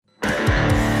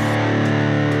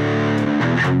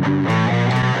Slinging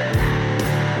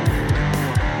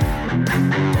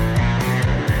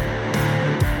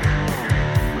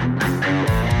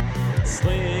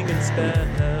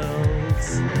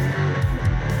spells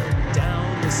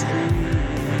down the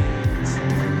street,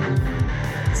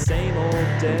 same old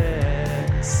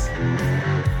decks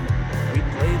we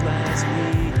played last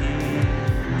week.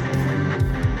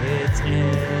 It's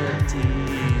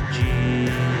MTG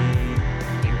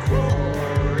in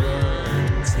quarantine.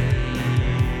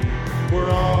 We're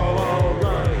all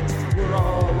alright. We're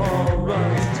all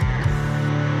alright.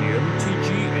 The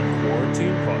MTG in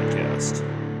Quarantine podcast.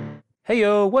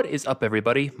 Heyo, what is up,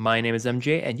 everybody? My name is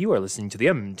MJ, and you are listening to the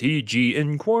MTG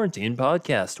in Quarantine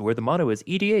podcast, where the motto is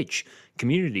EDH,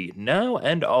 community, now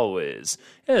and always.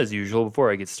 As usual,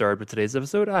 before I get started with today's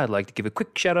episode, I'd like to give a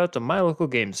quick shout out to my local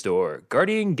game store,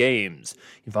 Guardian Games.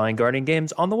 You can find Guardian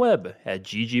Games on the web at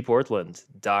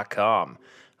ggportland.com.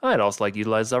 I'd also like to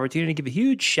utilize this opportunity to give a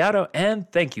huge shout out and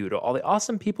thank you to all the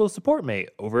awesome people who support me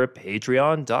over at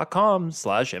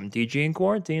patreon.com/MTG in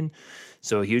Quarantine.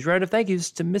 So a huge round of thank yous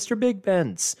to Mr. Big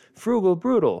Benz, Frugal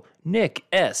Brutal, Nick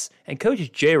S., and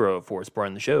Coach J-Ro for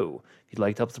supporting the show. If you'd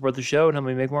like to help support the show and help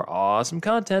me make more awesome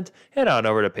content, head on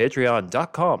over to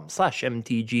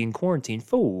patreon.com/MTG in Quarantine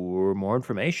for more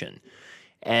information.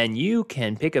 And you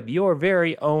can pick up your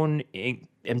very own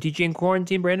MTG in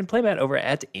Quarantine branded playmat over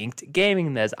at Inked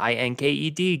Gaming. That's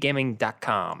INKED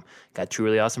gaming.com. Got two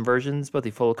really awesome versions, both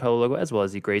the full color logo as well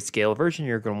as the grayscale version.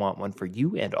 You're going to want one for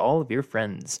you and all of your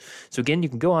friends. So again, you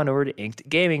can go on over to Inked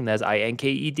Gaming. That's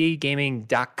INKED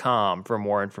gaming.com for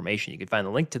more information. You can find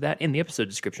the link to that in the episode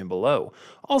description below.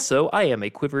 Also, I am a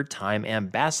Quiver Time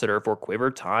ambassador for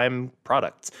Quiver Time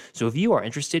products. So if you are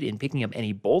interested in picking up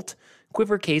any Bolt,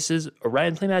 Quiver cases,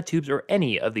 Orion playmat tubes, or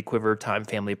any of the Quiver Time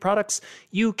family products,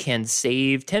 you can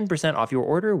save 10% off your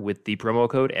order with the promo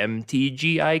code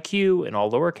MTGIQ in all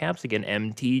lower caps. Again,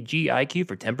 MTGIQ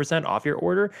for 10% off your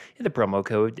order and the promo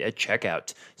code at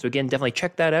checkout. So again, definitely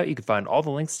check that out. You can find all the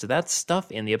links to that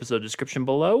stuff in the episode description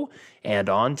below. And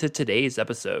on to today's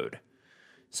episode.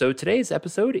 So today's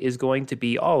episode is going to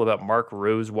be all about Mark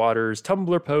Rosewater's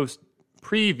Tumblr post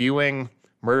previewing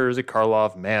Murders at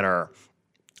Karlov Manor.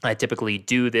 I typically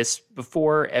do this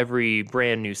before every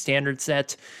brand new standard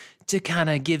set to kind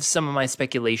of give some of my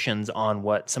speculations on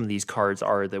what some of these cards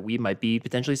are that we might be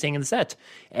potentially seeing in the set.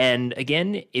 And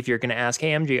again, if you're going to ask,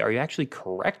 hey, MJ, are you actually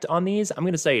correct on these? I'm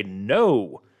going to say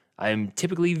no. I'm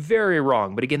typically very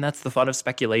wrong, but again, that's the fun of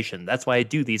speculation. That's why I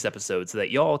do these episodes, so that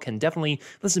y'all can definitely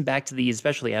listen back to these,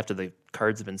 especially after the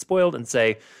cards have been spoiled, and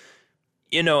say,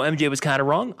 you know, MJ was kind of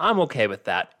wrong. I'm okay with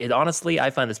that. Honestly,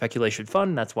 I find the speculation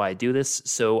fun. That's why I do this.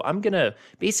 So I'm going to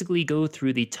basically go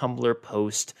through the Tumblr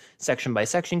post section by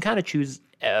section, kind of choose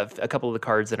a couple of the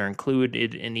cards that are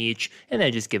included in each, and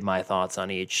then just give my thoughts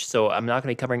on each. So I'm not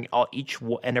going to be covering each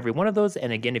and every one of those.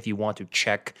 And again, if you want to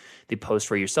check the post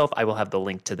for yourself, I will have the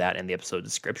link to that in the episode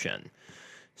description.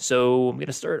 So I'm going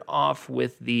to start off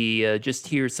with the just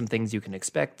here's some things you can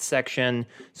expect section.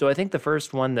 So I think the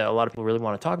first one that a lot of people really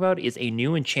want to talk about is a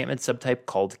new enchantment subtype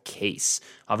called Case.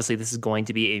 Obviously, this is going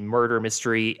to be a murder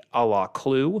mystery a la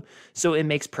Clue. So it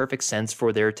makes perfect sense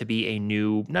for there to be a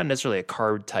new, not necessarily a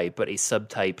card type, but a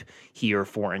subtype here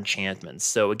for enchantments.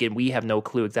 So again, we have no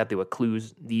clue exactly what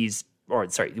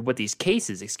what these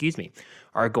cases,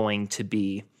 are going to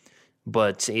be.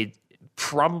 But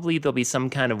probably there'll be some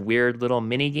kind of weird little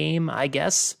mini game, I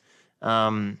guess.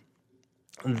 Because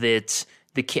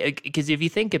if you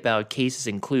think about cases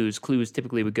and clues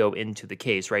typically would go into the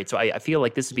case, right? So I feel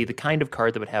like this would be the kind of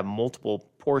card that would have multiple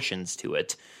portions to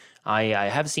it. I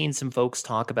have seen some folks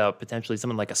talk about potentially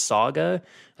something like a Saga,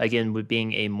 again, with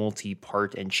being a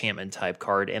multi-part enchantment type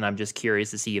card, and I'm just curious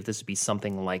to see if this would be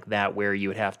something like that, where you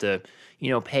would have to,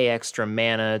 pay extra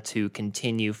mana to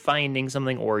continue finding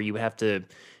something, or you would have to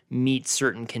meet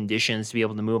certain conditions to be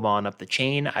able to move on up the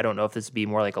chain. I don't know if this would be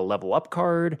more like a level up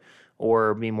card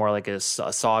or be more like a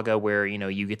Saga where,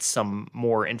 you get some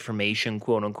more information,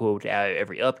 quote unquote,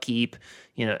 every upkeep,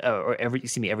 or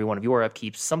every one of your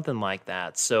upkeeps, something like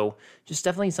that. So just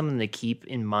definitely something to keep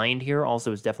in mind here.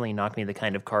 Also, it's definitely not going to be the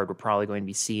kind of card we're probably going to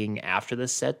be seeing after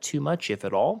this set too much, if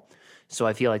at all. So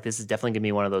I feel like this is definitely going to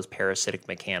be one of those parasitic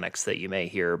mechanics that you may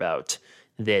hear about,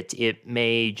 that it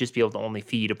may just be able to only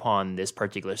feed upon this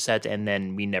particular set and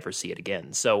then we never see it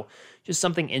again. So just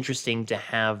something interesting to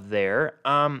have there.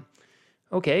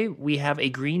 Okay, we have a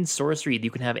green sorcery that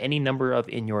you can have any number of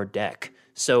in your deck.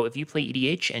 So if you play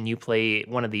EDH and you play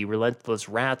one of the Relentless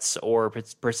Rats or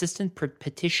Persistent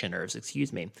Petitioners,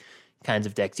 kinds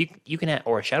of decks. You can have,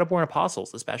 or Shadowborn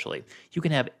Apostles especially. You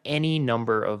can have any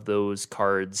number of those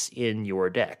cards in your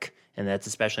deck, and that's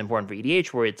especially important for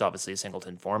EDH, where it's obviously a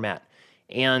singleton format.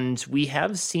 And we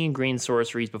have seen green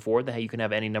sorceries before that you can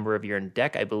have any number of your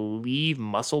deck. I believe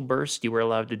Muscle Burst, you were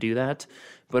allowed to do that.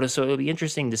 But so it'll be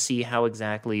interesting to see how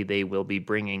exactly they will be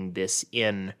bringing this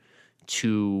into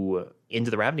the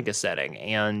Ravnica setting.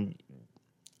 And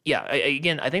yeah,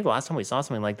 again, I think the last time we saw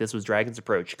something like this was Dragon's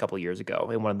Approach a couple of years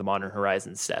ago in one of the Modern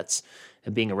Horizons sets,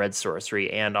 being a red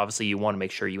sorcery. And obviously you want to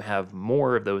make sure you have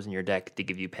more of those in your deck to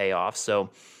give you payoff. So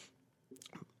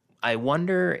I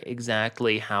wonder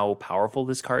exactly how powerful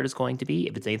this card is going to be.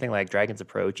 If it's anything like Dragon's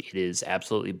Approach, it is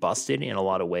absolutely busted in a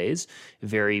lot of ways.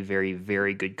 Very, very,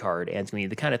 very good card. And it's going to be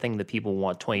the kind of thing that people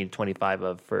want 20 to 25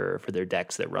 of for their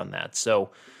decks that run that.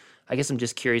 So I guess I'm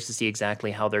just curious to see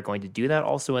exactly how they're going to do that.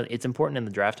 Also, it's important in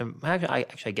the draft. I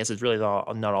guess it's really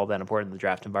not all that important in the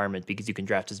draft environment because you can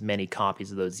draft as many copies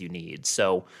of those as you need.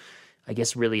 So I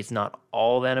guess really it's not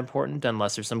all that important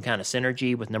unless there's some kind of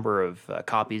synergy with number of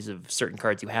copies of certain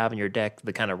cards you have in your deck,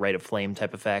 the kind of Rite of Flame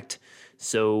type effect.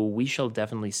 So we shall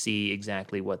definitely see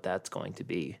exactly what that's going to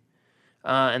be.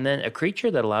 And then a creature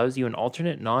that allows you an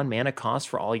alternate non-mana cost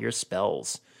for all your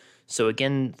spells. So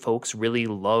again, folks really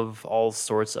love all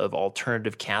sorts of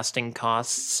alternative casting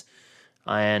costs.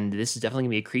 And this is definitely going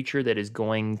to be a creature that is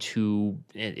going to,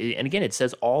 and again, it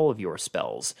says all of your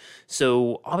spells.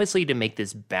 So obviously to make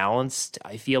this balanced,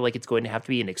 I feel like it's going to have to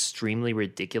be an extremely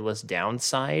ridiculous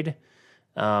downside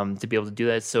to be able to do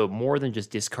that. So more than just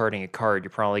discarding a card,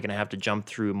 you're probably going to have to jump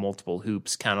through multiple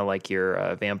hoops, kind of like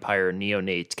your vampire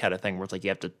neonate kind of thing, where it's like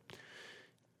you have to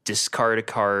discard a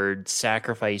card,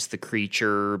 sacrifice the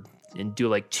creature, and do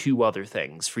like two other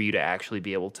things for you to actually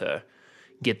be able to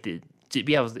get to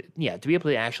be able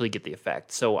to actually get the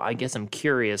effect. So I guess I'm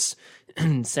curious,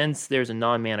 since there's a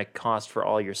non-mana cost for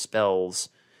all your spells,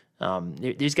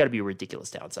 there's got to be a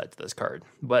ridiculous downside to this card.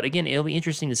 But again, it'll be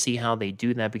interesting to see how they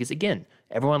do that because again,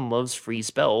 everyone loves free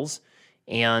spells,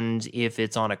 and if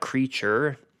it's on a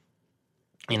creature,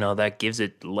 that gives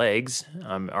it legs.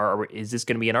 Or is this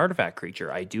going to be an artifact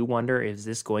creature? I do wonder, is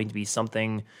this going to be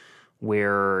something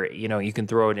where you can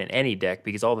throw it in any deck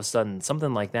because all of a sudden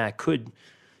something like that could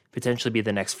potentially be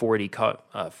the next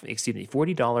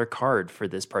 $40 card for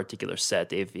this particular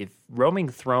set. If Roaming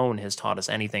Throne has taught us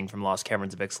anything from Lost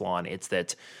Caverns of Ixalan, it's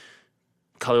that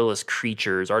colorless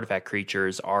creatures, artifact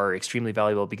creatures, are extremely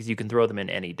valuable because you can throw them in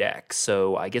any deck.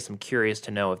 So I guess I'm curious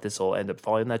to know if this will end up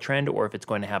following that trend or if it's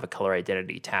going to have a color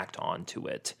identity tacked onto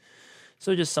it.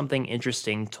 So just something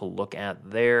interesting to look at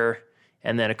there.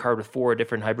 And then a card with 4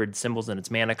 different hybrid symbols and its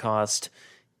mana cost.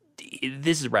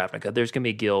 This is Ravnica. There's going to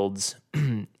be guilds.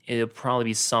 It'll probably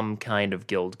be some kind of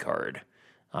guild card.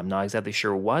 I'm not exactly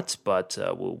sure what, but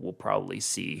we'll probably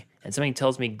see. And something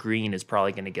tells me green is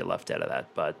probably going to get left out of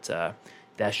that, but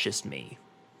that's just me.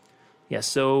 Yeah,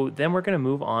 so then we're going to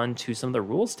move on to some of the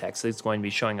rules text that's going to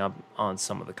be showing up on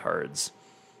some of the cards.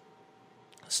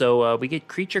 So we get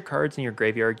creature cards in your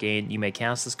graveyard. You may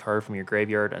cast this card from your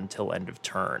graveyard until end of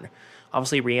turn.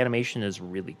 Obviously, reanimation is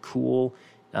really cool.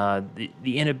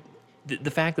 The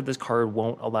fact that this card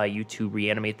won't allow you to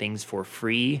reanimate things for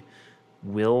free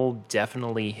will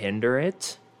definitely hinder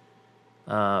it.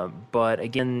 But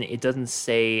again, it doesn't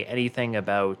say anything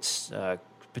about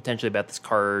potentially about this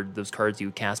card, those cards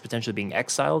you cast potentially being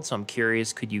exiled. So I'm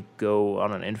curious, could you go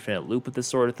on an infinite loop with this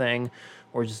sort of thing,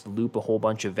 or just loop a whole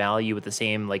bunch of value with the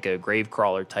same, like a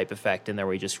Gravecrawler type effect in there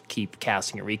where you just keep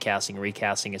casting and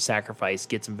recasting a sacrifice,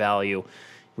 get some value,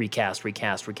 recast.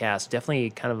 Definitely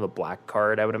kind of a black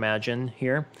card, I would imagine,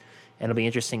 here. And it'll be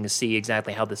interesting to see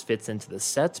exactly how this fits into the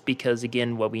sets because,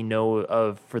 again, what we know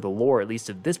of for the lore, at least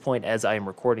at this point, as I am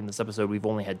recording this episode, we've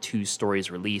only had 2 stories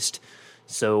released.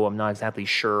 So I'm not exactly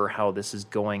sure how this is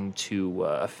going to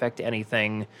affect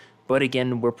anything. But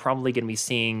again, we're probably going to be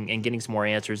seeing and getting some more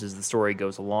answers as the story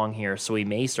goes along here. So we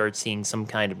may start seeing some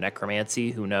kind of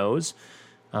necromancy, who knows?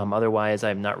 Otherwise,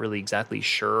 I'm not really exactly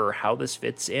sure how this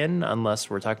fits in unless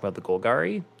we're talking about the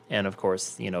Golgari. And of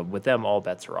course, with them, all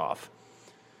bets are off.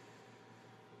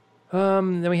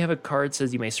 Then we have a card that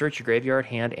says you may search your graveyard,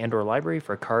 hand, and or library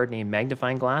for a card named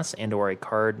Magnifying Glass and or a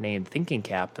card named Thinking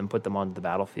Cap and put them onto the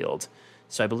battlefield.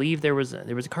 So I believe there was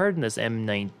a card in this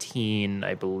M19,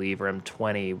 I believe, or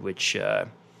M20, which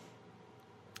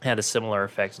had a similar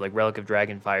effect, like Relic of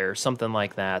Dragonfire, something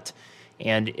like that.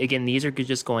 And again, these are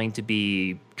just going to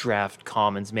be draft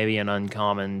commons, maybe an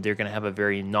uncommon. They're going to have a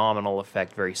very nominal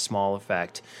effect, very small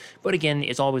effect. But again,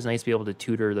 it's always nice to be able to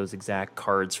tutor those exact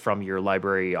cards from your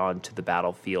library onto the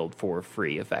battlefield for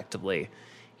free, effectively.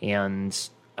 And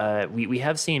we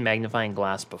have seen magnifying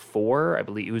glass before. I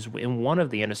believe it was in one of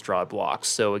the Innistrad blocks.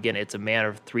 So again, it's a mana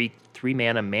of three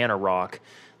mana mana rock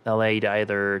that allow you to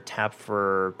either tap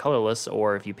for colorless,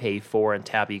 or if you pay 4 and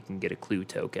tap, you can get a clue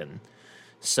token.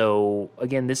 So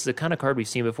again, this is a kind of card we've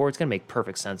seen before. It's going to make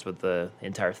perfect sense with the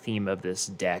entire theme of this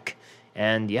deck.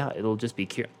 And yeah, it'll just be.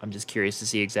 I'm just curious to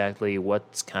see exactly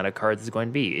what kind of card this is going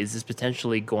to be. Is this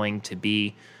potentially going to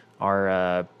be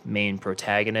our main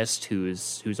protagonist,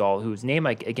 whose name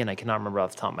I cannot remember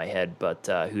off the top of my head, but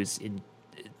who's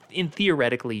in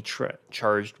theoretically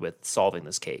charged with solving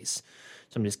this case.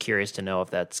 So I'm just curious to know if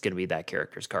that's going to be that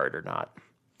character's card or not.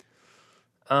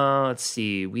 Let's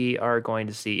see. We are going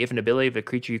to see if an ability of a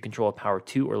creature you control a power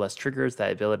 2 or less triggers,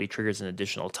 that ability triggers an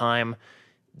additional time.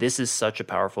 This is such a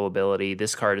powerful ability.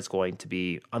 This card is going to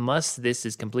be, unless this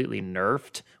is completely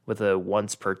nerfed with a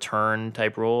once per turn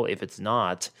type rule, if it's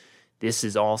not, this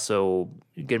is also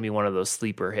going to be one of those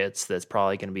sleeper hits that's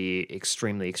probably going to be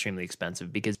extremely, extremely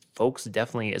expensive, because folks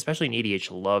definitely, especially in EDH,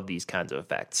 love these kinds of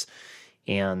effects.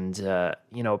 And,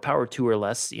 power 2 or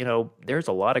less, there's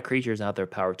a lot of creatures out there,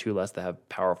 power 2 or less, that have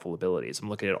powerful abilities. I'm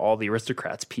looking at all the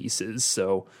Aristocrats pieces,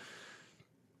 so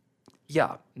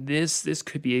yeah, this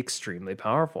could be extremely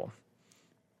powerful.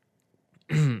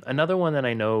 Another one that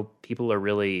I know people are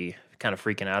really kind of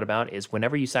freaking out about is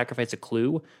whenever you sacrifice a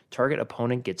clue, target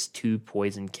opponent gets 2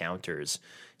 poison counters.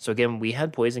 So again, we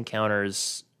had poison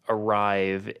counters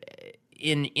arrive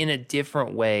in a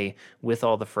different way with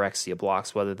all the Phyrexia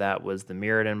blocks, whether that was the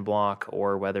Mirrodin block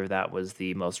or whether that was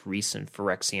the most recent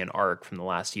Phyrexian arc from the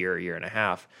last year and a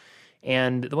half.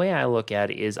 And the way I look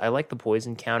at it is I like the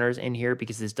poison counters in here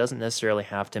because this doesn't necessarily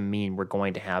have to mean we're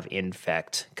going to have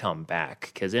Infect come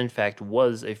back, because Infect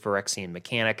was a Phyrexian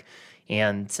mechanic,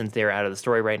 and since they're out of the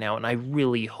story right now, and I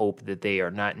really hope that they are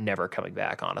never coming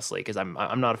back, honestly, because I'm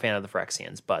not a fan of the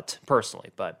Phyrexians, but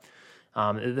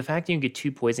the fact that you can get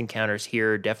 2 poison counters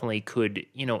here definitely could,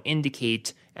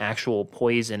 indicate actual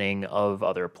poisoning of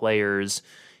other players,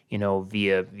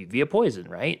 via poison,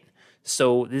 right?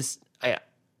 So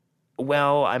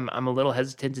I'm a little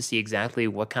hesitant to see exactly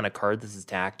what kind of card this is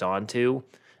tacked onto.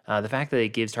 The fact that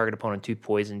it gives target opponent 2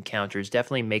 poison counters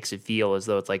definitely makes it feel as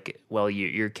though it's like, well,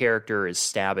 your character is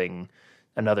stabbing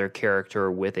another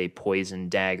character with a poison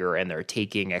dagger and they're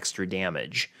taking extra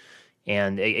damage.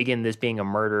 And again, this being a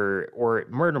murder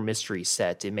mystery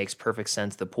set, it makes perfect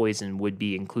sense the poison would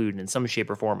be included in some shape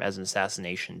or form as an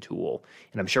assassination tool.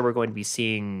 And I'm sure we're going to be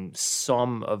seeing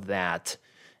some of that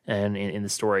in the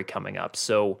story coming up.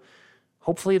 So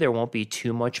hopefully there won't be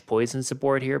too much poison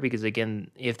support here, because again,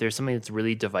 if there's something that's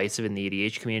really divisive in the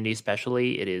EDH community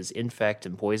especially, it is Infect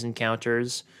and poison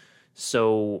counters.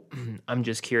 So I'm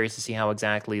just curious to see how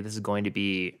exactly this is going to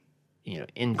be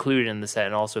included in the set,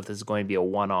 and also if this is going to be a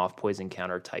one-off poison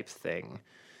counter type thing,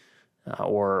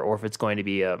 or if it's going to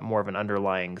be a more of an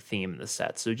underlying theme in the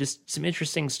set. So just some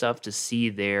interesting stuff to see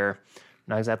there.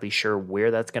 Not exactly sure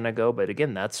where that's going to go, but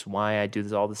again, that's why I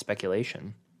do all the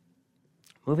speculation.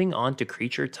 Moving on to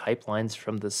creature type lines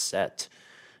from the set.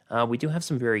 We do have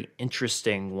some very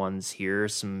interesting ones here,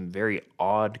 some very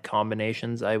odd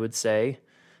combinations, I would say.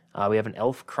 We have an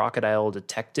elf crocodile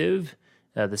detective.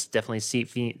 This definitely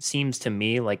seems to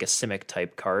me like a Simic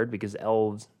type card, because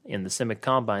elves in the Simic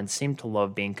Combine seem to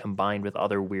love being combined with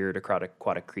other weird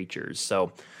aquatic creatures.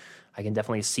 So I can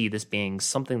definitely see this being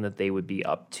something that they would be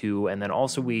up to. And then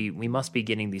also we must be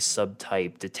getting the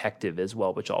subtype detective as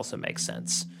well, which also makes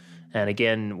sense. And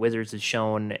again, Wizards has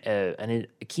shown a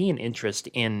keen interest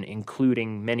in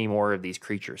including many more of these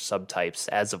creature subtypes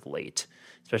as of late,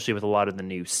 especially with a lot of the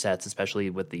new sets, especially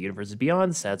with the Universes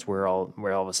Beyond sets, where all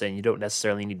of a sudden you don't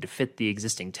necessarily need to fit the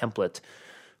existing template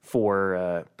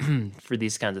for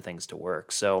these kinds of things to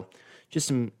work. So just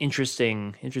some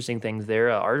interesting things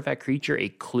there. Artifact creature, a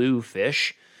clue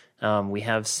fish. We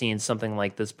have seen something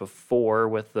like this before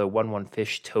with the 1/1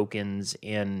 fish tokens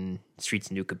in Streets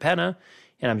of New Capenna.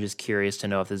 And I'm just curious to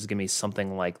know if this is going to be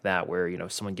something like that, where,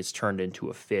 someone gets turned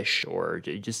into a fish, or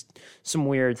just some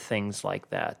weird things like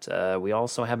that. We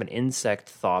also have an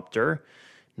insect thopter.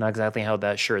 Not exactly how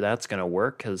that's going to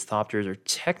work, because thopters are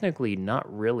technically not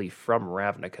really from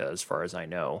Ravnica, as far as I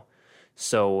know.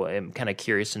 So I'm kind of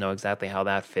curious to know exactly how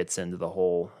that fits into the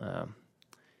whole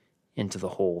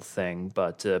thing.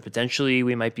 But potentially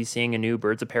we might be seeing a new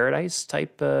Birds of Paradise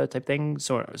type thing.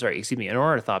 An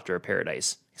Ornithopter of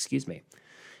Paradise.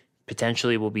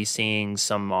 Potentially we'll be seeing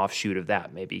some offshoot of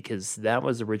that, maybe, because that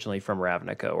was originally from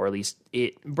Ravnica, or at least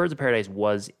Birds of Paradise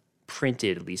was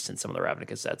printed at least in some of the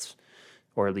Ravnica sets,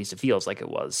 or at least it feels like it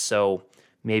was. So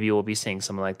maybe we'll be seeing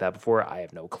something like that before. I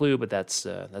have no clue, but that's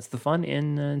the fun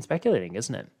in speculating,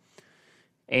 isn't it?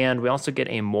 And we also get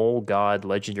a mole god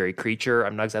legendary creature.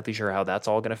 I'm not exactly sure how that's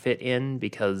all going to fit in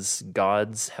because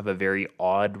gods have a very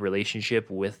odd relationship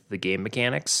with the game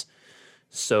mechanics.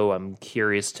 So I'm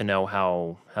curious to know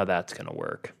how that's going to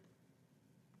work.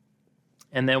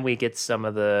 And then we get some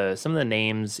of the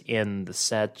names in the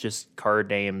set, just card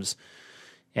names,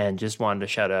 and just wanted to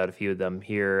shout out a few of them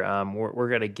here. We're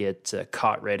going to get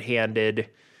Caught Red-Handed.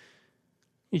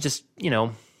 It just,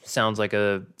 sounds like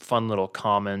a fun little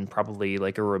common, probably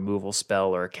like a removal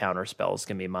spell or a counter spell is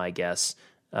going to be my guess.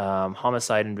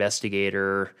 Homicide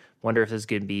Investigator. Wonder if this is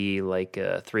going to be like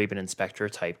a 3-bit Inspector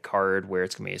type card where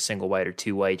it's going to be a single white or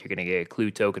 2 white. You're going to get a clue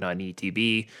token on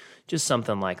ETB. Just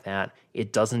something like that.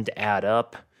 It doesn't add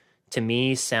up. To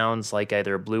me, sounds like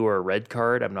either a blue or a red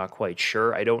card. I'm not quite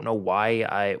sure. I don't know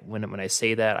why when I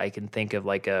say that, I can think of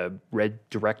like a red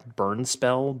direct burn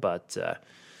spell, but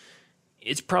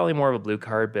it's probably more of a blue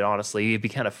card, but honestly, it'd be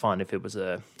kind of fun if it was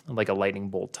a lightning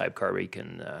bolt type card where you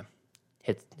can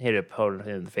hit an opponent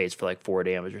in the face for like 4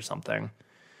 damage or something.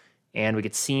 And we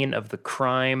get Scene of the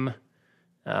Crime.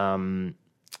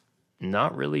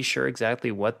 Not really sure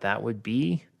exactly what that would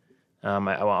be. I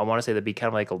want to say that'd be kind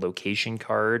of like a location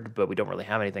card, but we don't really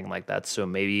have anything like that. So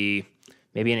maybe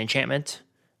an enchantment.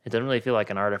 It doesn't really feel like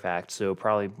an artifact, so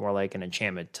probably more like an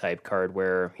enchantment type card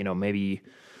where maybe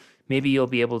you'll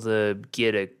be able to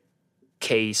get a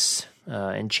case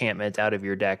enchantment out of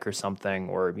your deck or something,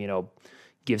 or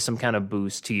give some kind of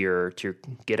boost to your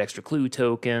get extra clue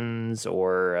tokens,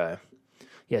 or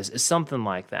something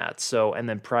like that. So, and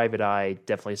then Private Eye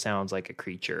definitely sounds like a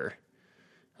creature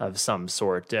of some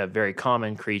sort, a very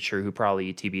common creature who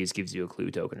probably ETBs gives you a clue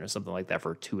token or something like that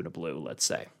for 2 and a blue, let's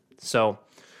say. So,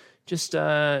 just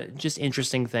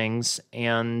interesting things,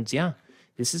 and yeah.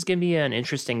 This is going to be an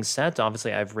interesting set.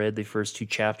 Obviously, I've read the first 2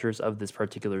 chapters of this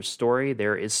particular story.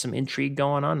 There is some intrigue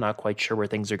going on. Not quite sure where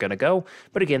things are going to go.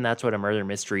 But again, that's what a murder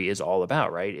mystery is all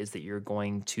about, right? Is that you're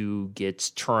going to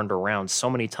get turned around so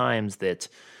many times that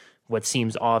what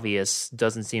seems obvious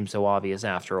doesn't seem so obvious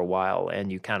after a while, and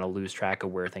you kind of lose track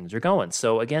of where things are going.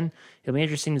 So again, it'll be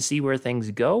interesting to see where things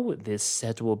go. This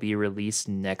set will be released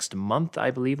next month,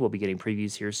 I believe. We'll be getting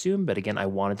previews here soon, but again, I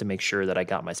wanted to make sure that I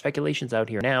got my speculations out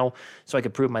here now so I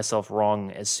could prove myself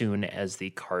wrong as soon as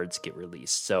the cards get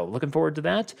released. So looking forward to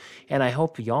that, and I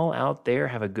hope y'all out there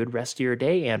have a good rest of your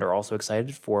day and are also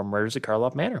excited for Murders at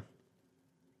Karlov Manor.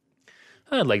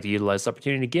 I'd like to utilize this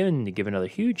opportunity to give another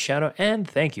huge shout out and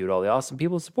thank you to all the awesome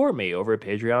people who support me over at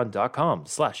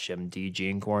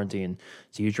patreon.com/MTGinquarantine.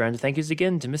 So huge round of thank yous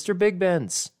again to Mr. Big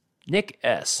Benz, Nick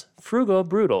S., Frugal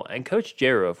Brutal, and Coach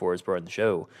Jero for supporting the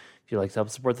show. If you'd like to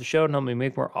help support the show and help me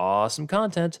make more awesome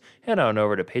content, head on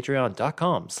over to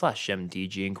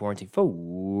patreon.com/MTGinquarantine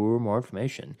for more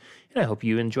information. And I hope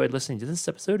you enjoyed listening to this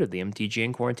episode of the MTG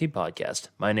in Quarantine podcast.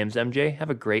 My name's MJ. Have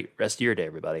a great rest of your day,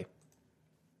 everybody.